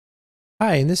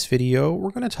Hi, in this video,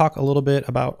 we're going to talk a little bit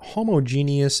about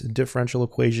homogeneous differential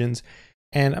equations,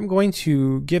 and I'm going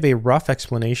to give a rough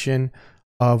explanation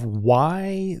of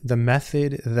why the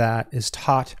method that is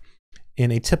taught in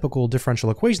a typical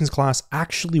differential equations class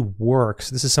actually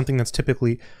works. This is something that's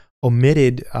typically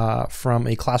omitted from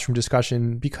a classroom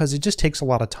discussion because it just takes a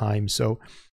lot of time. So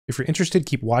if you're interested,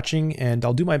 keep watching, and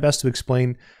I'll do my best to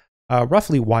explain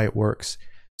roughly why it works.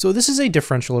 So this is a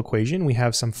differential equation. We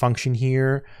have some function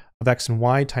here of x and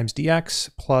y times dx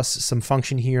plus some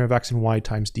function here of x and y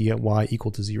times dy equal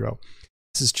to 0.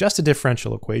 This is just a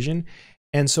differential equation.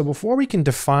 And so before we can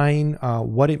define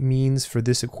what it means for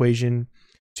this equation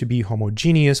to be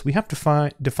homogeneous, we have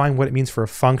to define what it means for a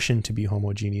function to be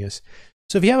homogeneous.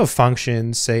 So if you have a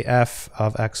function, say f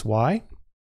of xy,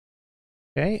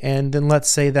 okay, and then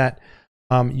let's say that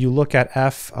you look at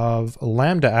f of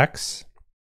lambda x,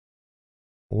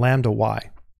 lambda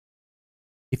y.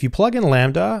 If you plug in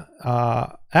lambda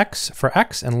x for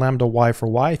x and lambda y for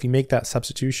y, if you make that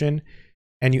substitution,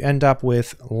 and you end up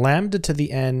with lambda to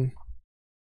the n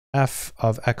f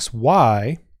of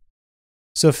xy,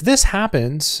 so if this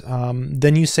happens,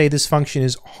 then you say this function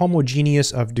is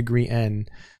homogeneous of degree n.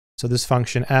 So this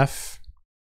function f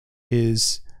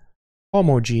is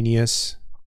homogeneous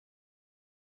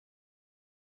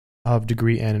of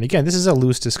degree n. And again, this is a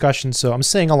loose discussion, so I'm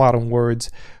saying a lot of words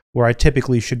where I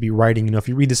typically should be writing, if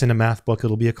you read this in a math book,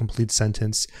 it'll be a complete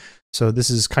sentence. So this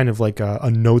is kind of like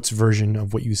a notes version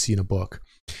of what you see in a book.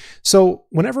 So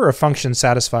whenever a function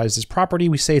satisfies this property,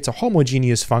 we say it's a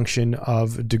homogeneous function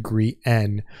of degree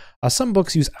n. Some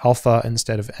books use alpha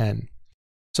instead of n.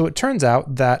 So it turns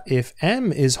out that if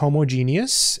m is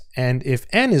homogeneous and if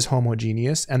n is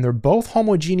homogeneous and they're both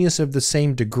homogeneous of the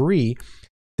same degree,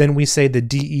 then we say the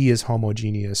dE is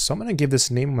homogeneous. So I'm going to give this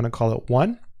a name. I'm going to call it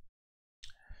 1.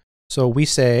 So we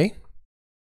say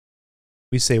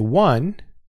 1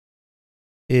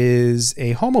 is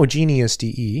a homogeneous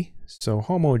dE. So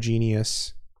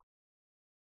homogeneous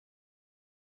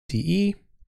dE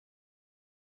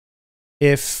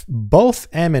if both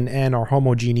m and n are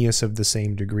homogeneous of the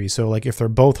same degree. So like if they're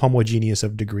both homogeneous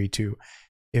of degree 2.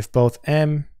 If both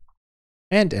m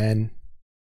and n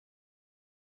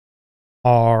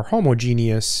are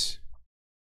homogeneous,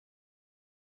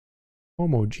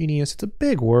 it's a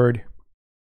big word,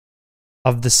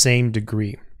 of the same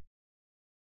degree.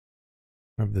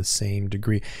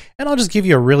 And I'll just give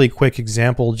you a really quick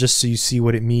example just so you see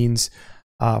what it means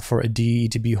for a dE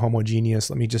to be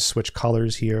homogeneous. Let me just switch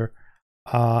colors here.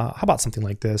 How about something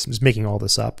like this? I'm just making all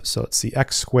this up. So it's the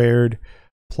x squared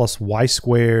plus y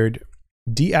squared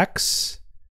dx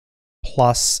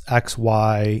plus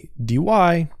xy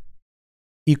dy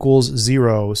equals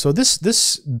 0. So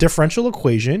this differential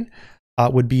equation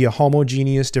would be a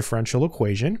homogeneous differential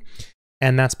equation.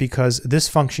 And that's because this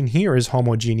function here is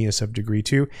homogeneous of degree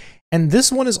 2. And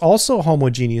this one is also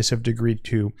homogeneous of degree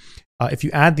 2. If you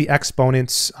add the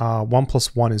exponents, 1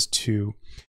 plus 1 is 2.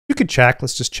 You could check.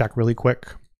 Let's just check really quick.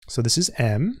 So this is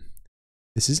m.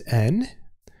 This is n.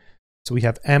 So we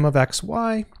have m of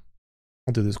xy.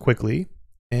 I'll do this quickly.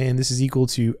 And this is equal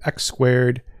to x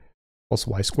squared plus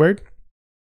y squared.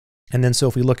 And then so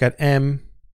if we look at m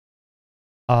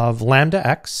of lambda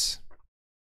x,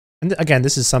 and again,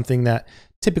 this is something that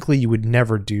typically you would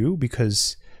never do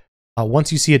because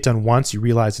once you see it done once, you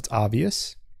realize it's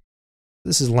obvious.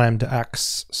 This is lambda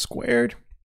x squared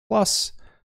plus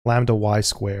lambda y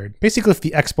squared. Basically, if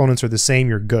the exponents are the same,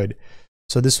 you're good.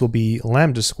 So this will be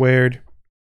lambda squared,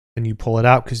 and you pull it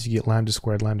out because you get lambda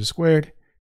squared,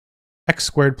 x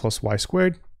squared plus y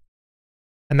squared.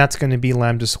 And that's going to be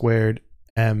lambda squared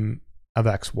m of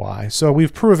xy. So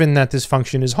we've proven that this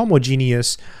function is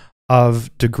homogeneous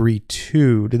of degree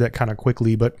 2. Did that kind of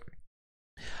quickly, but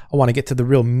I want to get to the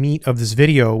real meat of this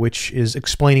video, which is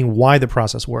explaining why the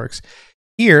process works.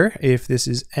 Here, if this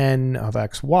is n of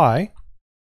xy,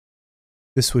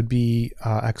 this would be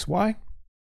xy.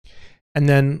 And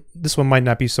then this one might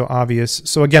not be so obvious.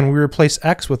 So again, we replace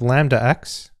x with lambda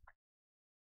x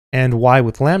and y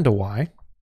with lambda y.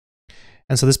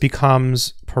 And so this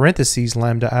becomes parentheses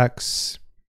lambda x,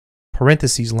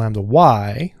 parentheses lambda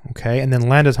y, okay? And then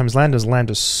lambda times lambda is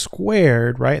lambda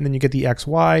squared, right? And then you get the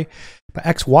xy, but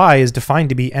xy is defined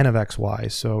to be n of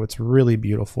xy. So it's really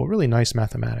beautiful, really nice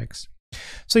mathematics.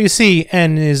 So you see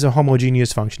n is a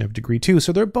homogeneous function of degree 2.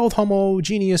 So they're both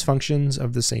homogeneous functions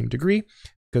of the same degree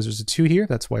because there's a 2 here.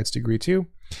 That's why it's degree 2.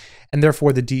 And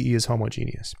therefore the dE is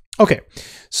homogeneous. Okay,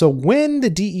 so when the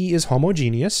dE is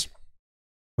homogeneous,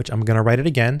 which I'm going to write it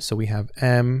again. So we have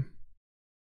m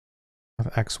of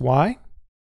xy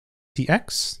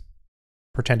dx,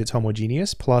 pretend it's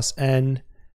homogeneous, plus n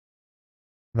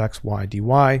of xy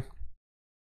dy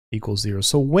equals 0.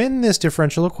 So when this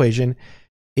differential equation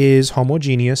is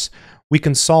homogeneous, we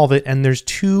can solve it, and there's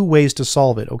two ways to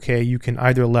solve it, okay? You can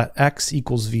either let x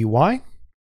equals vy,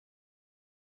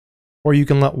 or you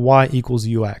can let y equals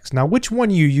ux. Now, which one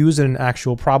you use in an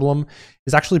actual problem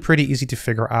is actually pretty easy to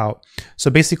figure out.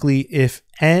 So basically, if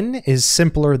n is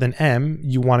simpler than m,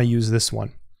 you want to use this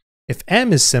one. If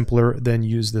m is simpler, then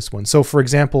use this one. So for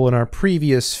example, in our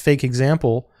previous fake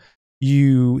example,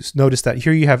 you notice that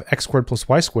here you have x squared plus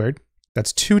y squared.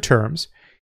 That's two terms.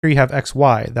 Here you have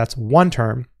xy. That's one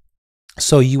term.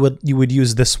 So you would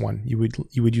use this one. You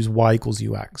would use y equals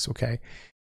ux, okay?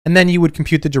 And then you would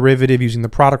compute the derivative using the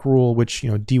product rule, which,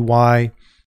 dy,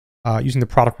 using the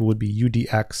product rule would be u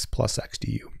dx plus x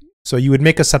du. So you would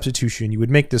make a substitution. You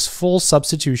would make this full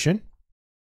substitution,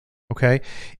 okay,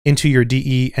 into your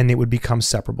dE, and it would become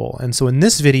separable. And so in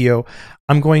this video,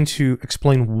 I'm going to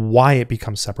explain why it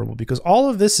becomes separable, because all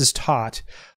of this is taught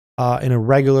in a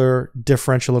regular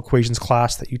differential equations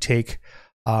class that you take,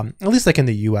 at least like in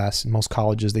the US, in most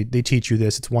colleges, they teach you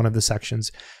this. It's one of the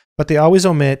sections. But they always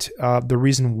omit the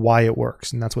reason why it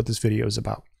works, and that's what this video is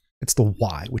about. It's the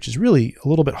why, which is really a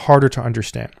little bit harder to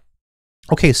understand.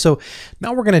 Okay, so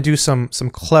now we're going to do some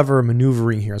clever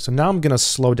maneuvering here. So now I'm going to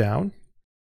slow down.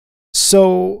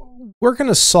 So we're going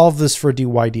to solve this for dy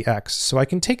dx. So I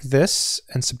can take this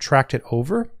and subtract it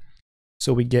over.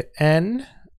 So we get n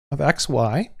of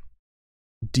xy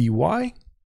dy,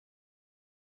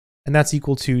 and that's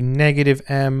equal to negative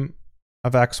m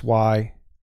of xy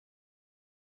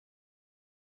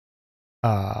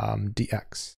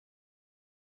dx.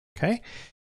 Okay,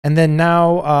 and then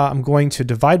now I'm going to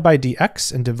divide by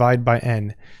dx and divide by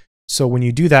n. So when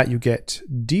you do that, you get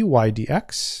dy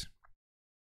dx.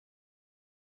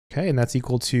 Okay, and that's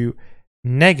equal to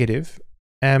negative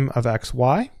m of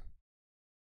xy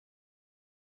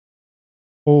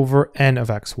over n of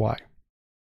xy.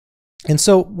 And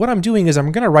so what I'm doing is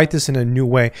I'm going to write this in a new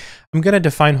way. I'm going to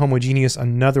define homogeneous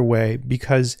another way,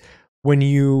 because when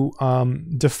you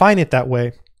define it that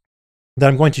way that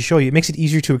I'm going to show you, it makes it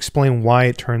easier to explain why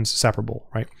it turns separable,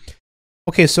 right?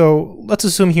 Okay, so let's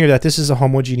assume here that this is a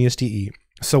homogeneous dE.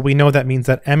 So we know that means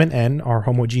that m and n are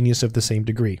homogeneous of the same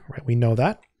degree, right? We know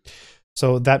that.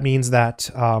 So that means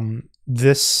that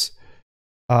this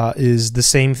is the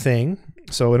same thing.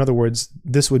 So in other words,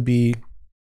 this would be,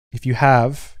 if you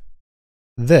have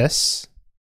this,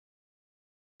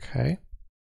 okay,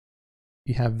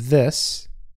 you have this.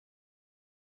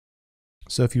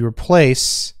 So if you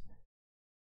replace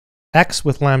x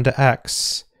with lambda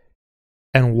x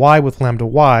and y with lambda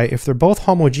y, if they're both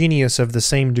homogeneous of the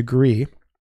same degree,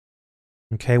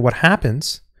 okay, what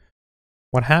happens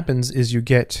is you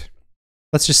get,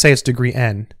 let's just say it's degree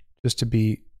n, just to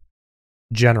be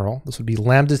general. This would be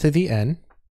lambda to the n,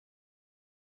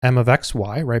 m of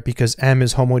xy, right? Because m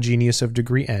is homogeneous of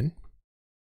degree n.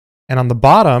 And on the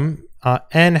bottom,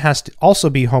 n has to also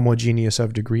be homogeneous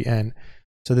of degree n.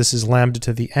 So this is lambda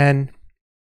to the n,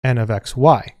 n of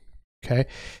xy, okay?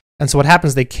 And so what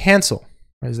happens, they cancel,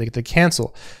 right? They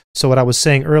cancel. So what I was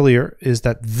saying earlier is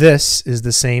that this is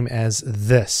the same as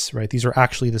this, right? These are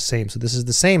actually the same. So this is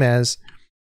the same as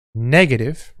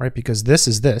negative, right? Because this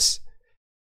is this,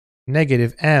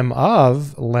 negative m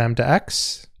of lambda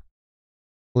x,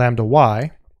 lambda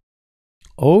y,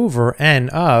 over n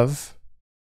of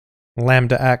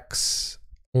lambda x,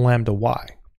 lambda y,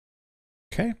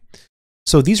 okay?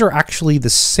 So these are actually the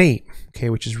same, okay,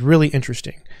 which is really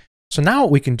interesting. So now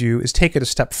what we can do is take it a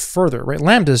step further, right?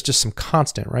 Lambda is just some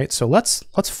constant, right? So let's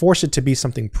force it to be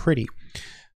something pretty.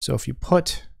 So if you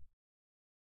put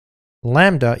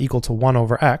lambda equal to 1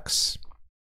 over x,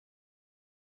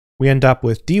 we end up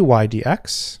with dy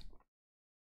dx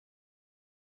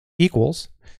equals,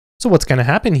 so what's going to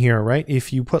happen here, right?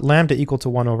 If you put lambda equal to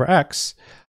 1 over x,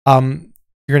 you're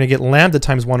going to get lambda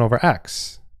times 1 over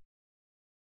x,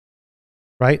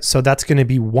 right? So that's going to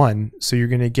be 1. So you're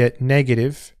going to get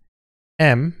negative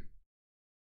m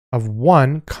of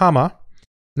 1, comma,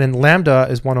 then lambda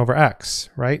is 1 over x,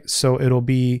 right? So it'll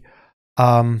be,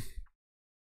 I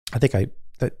think I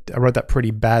wrote that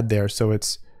pretty bad there. So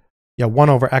it's, yeah, 1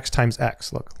 over x times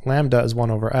x. Look, lambda is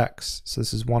 1 over x. So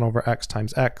this is 1 over x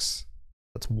times x.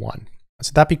 That's 1.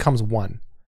 So that becomes 1.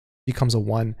 Becomes a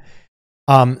 1.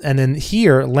 And then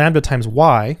here, lambda times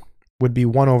y would be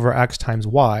 1 over x times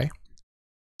y.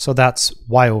 So that's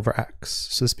y over x.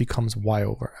 So this becomes y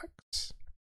over x.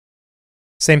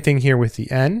 Same thing here with the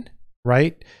n,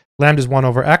 right? Lambda is 1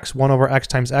 over x. 1 over x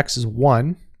times x is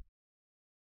 1.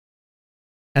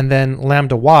 And then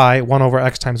lambda y, 1 over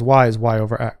x times y is y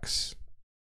over x.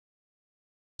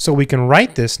 So we can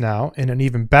write this now in an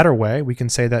even better way. We can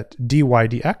say that dy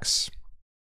dx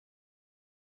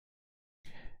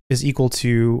is equal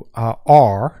to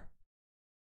r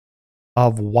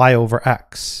of y over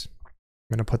x.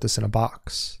 I'm going to put this in a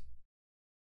box.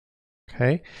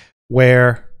 Okay,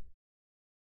 where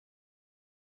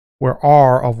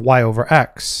r of y over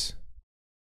x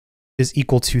is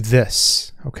equal to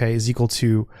this, okay, is equal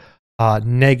to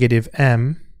negative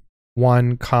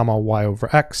m1 comma y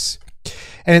over x.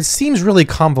 And it seems really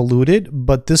convoluted,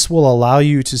 but this will allow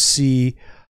you to see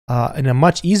in a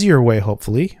much easier way,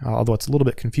 hopefully, although it's a little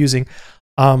bit confusing,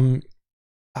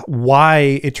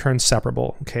 why it turns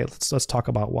separable. Okay, let's talk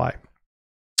about why.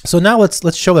 So now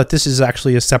let's show that this is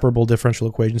actually a separable differential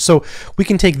equation. So we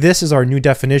can take this as our new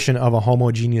definition of a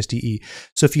homogeneous DE.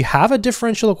 So if you have a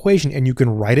differential equation and you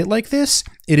can write it like this,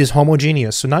 it is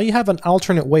homogeneous. So now you have an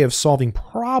alternate way of solving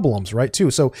problems, right, too.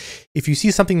 So if you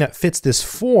see something that fits this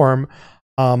form,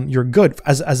 you're good.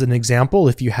 As an example,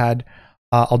 if you had,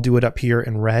 I'll do it up here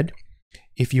in red.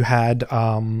 If you had,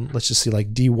 let's just see,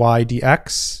 like dy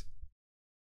dx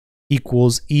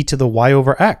equals e to the y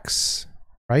over x,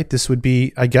 right? This would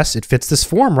be, I guess it fits this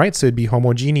form, right? So it'd be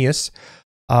homogeneous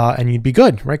and you'd be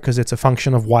good, right? Because it's a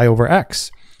function of y over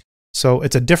x. So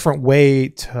it's a different way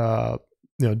to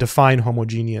define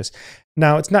homogeneous.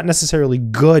 Now, it's not necessarily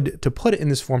good to put it in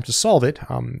this form to solve it.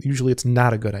 Usually it's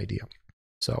not a good idea.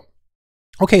 So,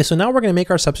 okay, so now we're going to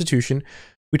make our substitution.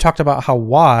 We talked about how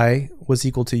y was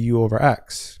equal to u over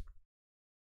x.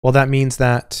 Well, that means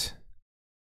that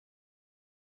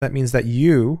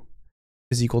u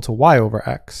is equal to y over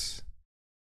x.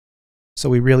 So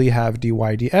we really have dy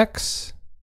dx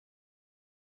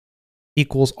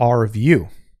equals r of u,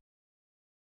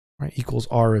 right? Equals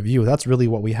r of u. That's really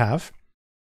what we have.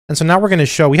 And so now we're going to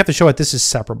show, we have to show that this is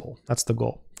separable. That's the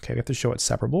goal. Okay, we have to show it's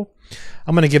separable.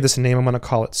 I'm going to give this a name. I'm going to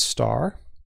call it star.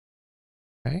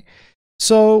 Okay.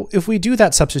 So if we do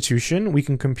that substitution, we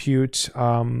can compute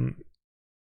dy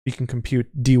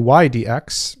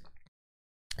dx.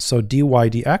 So dy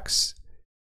dx,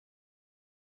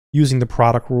 using the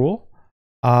product rule,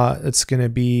 it's going to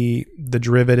be the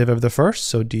derivative of the first,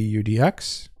 so du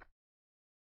dx,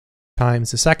 times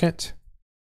the second,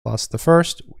 plus the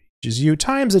first, which is u,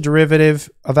 times the derivative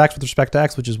of x with respect to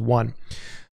x, which is 1.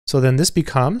 So then this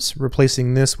becomes,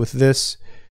 replacing this with this,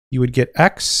 you would get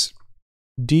x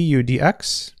du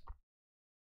dx,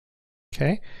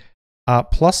 okay,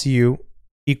 plus u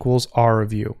equals r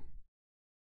of u.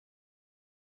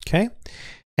 Okay,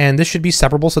 and this should be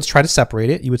separable, so let's try to separate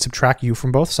it. You would subtract u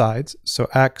from both sides, so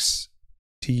x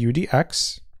du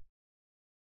dx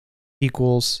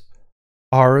equals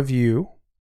r of u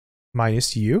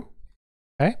minus u,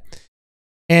 okay?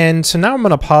 And so now I'm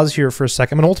going to pause here for a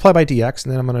second. I'm going to multiply by dx,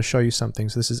 and then I'm going to show you something.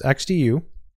 So this is x du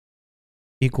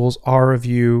equals r of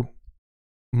u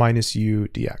minus u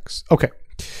dx. Okay,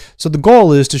 so the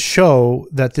goal is to show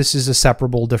that this is a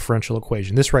separable differential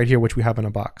equation, this right here, which we have in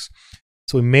a box.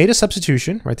 So we made a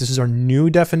substitution, right? This is our new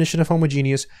definition of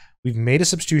homogeneous. We've made a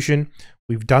substitution.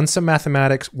 We've done some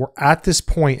mathematics. We're at this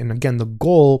point, and again, the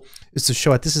goal is to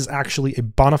show that this is actually a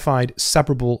bona fide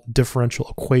separable differential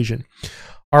equation.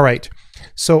 All right,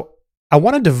 so I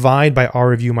want to divide by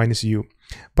r of u minus u,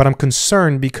 but I'm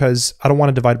concerned because I don't want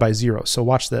to divide by 0. So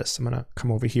watch this. I'm going to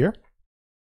come over here.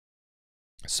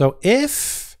 So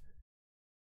if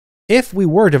we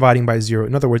were dividing by 0,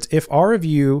 in other words, if r of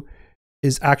u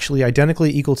is actually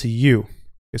identically equal to u,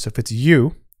 okay, so if it's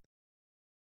u,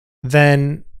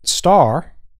 then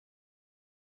star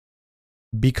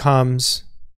becomes,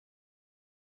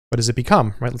 what does it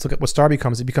become, right? Let's look at what star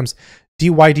becomes. It becomes dy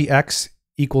dx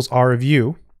equals r of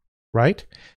u, right?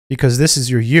 Because this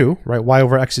is your u, right? Y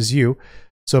over x is u.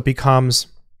 So it becomes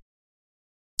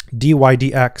dy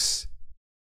dx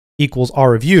equals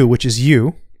r of u, which is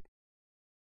u.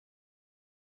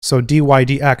 So dy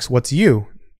dx, what's u?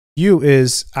 U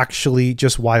is actually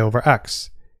just y over x.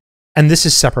 And this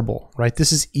is separable, right?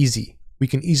 This is easy. We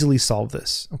can easily solve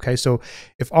this, okay? So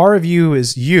if r of u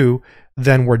is u,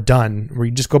 then we're done. We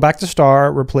just go back to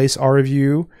star, replace r of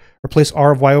u, replace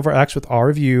r of y over x with r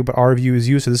of u, but r of u is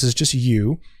u, so this is just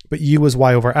u. But u is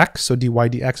y over x, so dy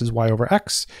dx is y over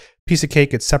x. Piece of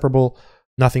cake, it's separable,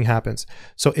 nothing happens.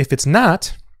 So if it's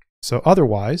not, so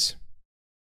otherwise,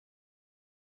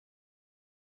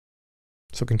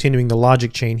 so continuing the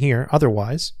logic chain here,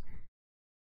 otherwise,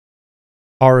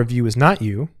 r of u is not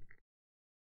u.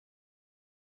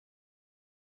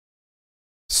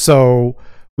 So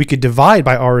we could divide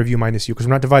by r of u minus u because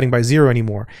we're not dividing by 0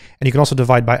 anymore. And you can also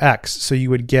divide by x. So you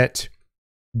would get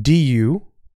du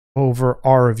over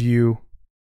r of u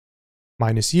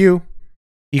minus u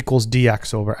equals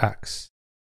dx over x.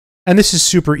 And this is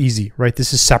super easy, right?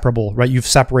 This is separable, right? You've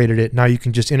separated it. Now you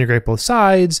can just integrate both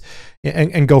sides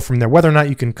and go from there. Whether or not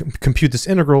you can compute this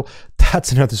integral,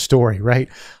 that's another story, right?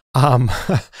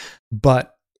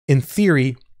 But in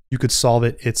theory, you could solve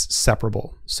it. It's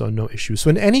separable, so no issue. So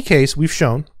in any case, we've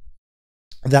shown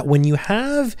that when you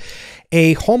have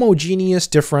a homogeneous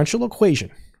differential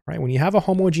equation, right? When you have a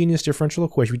homogeneous differential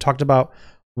equation, we talked about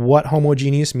what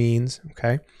homogeneous means,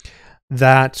 okay?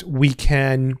 That we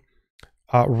can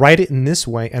write it in this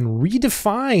way and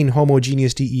redefine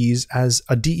homogeneous DEs as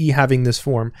a DE having this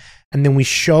form, and then we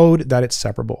showed that it's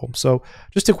separable. So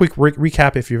just a quick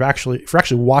recap, if you're actually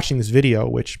watching this video,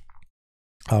 which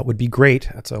would be great.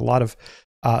 That's a lot of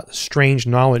strange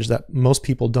knowledge that most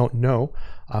people don't know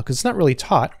because it's not really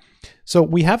taught. So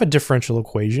we have a differential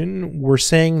equation. We're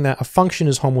saying that a function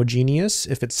is homogeneous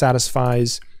if it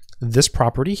satisfies this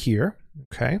property here.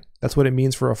 Okay, that's what it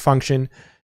means for a function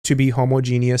to be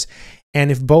homogeneous.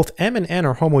 And if both m and n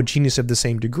are homogeneous of the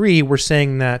same degree, we're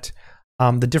saying that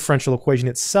the differential equation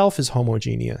itself is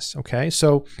homogeneous. Okay,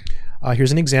 so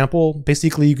here's an example.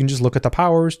 Basically, you can just look at the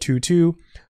powers, 2, 2.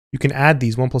 You can add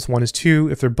these, 1 plus 1 is 2.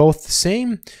 If they're both the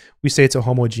same, we say it's a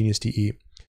homogeneous DE.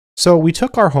 So we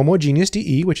took our homogeneous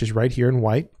DE, which is right here in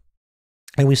white,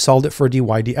 and we solved it for dy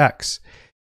dx.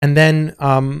 And then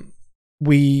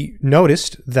we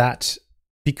noticed that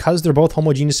because they're both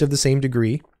homogeneous of the same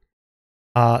degree,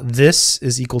 this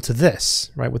is equal to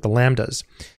this, right, with the lambdas.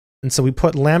 And so we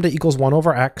put lambda equals 1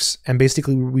 over x, and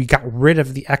basically we got rid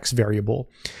of the x variable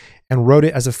and wrote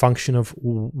it as a function of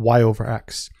y over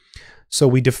x. So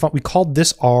we called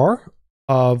this r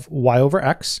of y over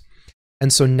x.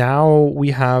 And so now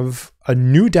we have a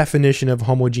new definition of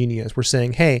homogeneous. We're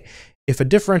saying, hey, if a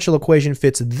differential equation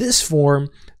fits this form,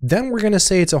 then we're going to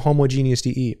say it's a homogeneous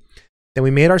DE. Then we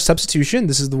made our substitution.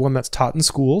 This is the one that's taught in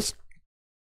schools.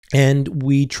 And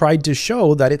we tried to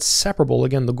show that it's separable.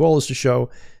 Again, the goal is to show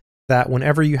that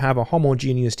whenever you have a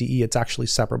homogeneous DE, it's actually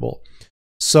separable.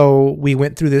 So we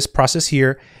went through this process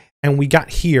here, and we got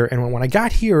here. And when I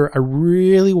got here, I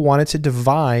really wanted to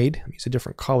divide. Let me use a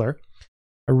different color.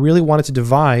 I really wanted to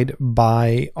divide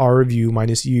by r of u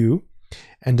minus u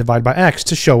and divide by x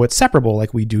to show it's separable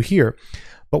like we do here.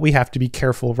 But we have to be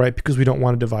careful, right? Because we don't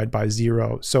want to divide by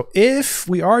 0. So if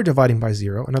we are dividing by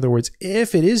 0, in other words,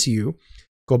 if it is u,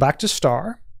 go back to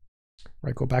star,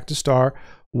 right? Go back to star.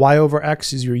 Y over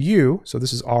x is your u. So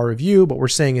this is r of u, but we're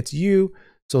saying it's u.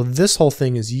 So this whole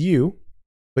thing is u,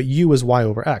 but u is y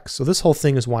over x. So this whole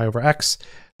thing is y over x.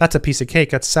 That's a piece of cake.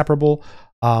 That's separable.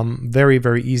 Very,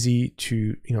 very easy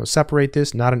to separate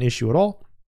this. Not an issue at all.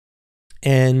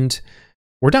 And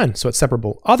we're done. So it's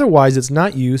separable. Otherwise, it's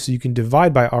not u, so you can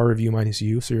divide by r of u minus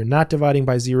u. So you're not dividing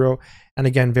by 0. And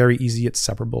again, very easy. It's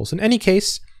separable. So in any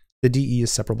case, the DE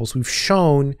is separable. So we've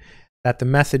shown that the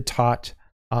method taught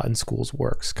in schools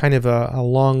works. Kind of a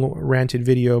long ranted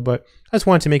video, but I just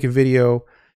wanted to make a video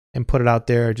and put it out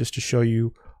there just to show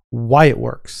you why it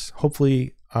works.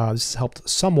 Hopefully this has helped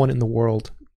someone in the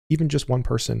world, even just one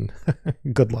person.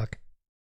 Good luck.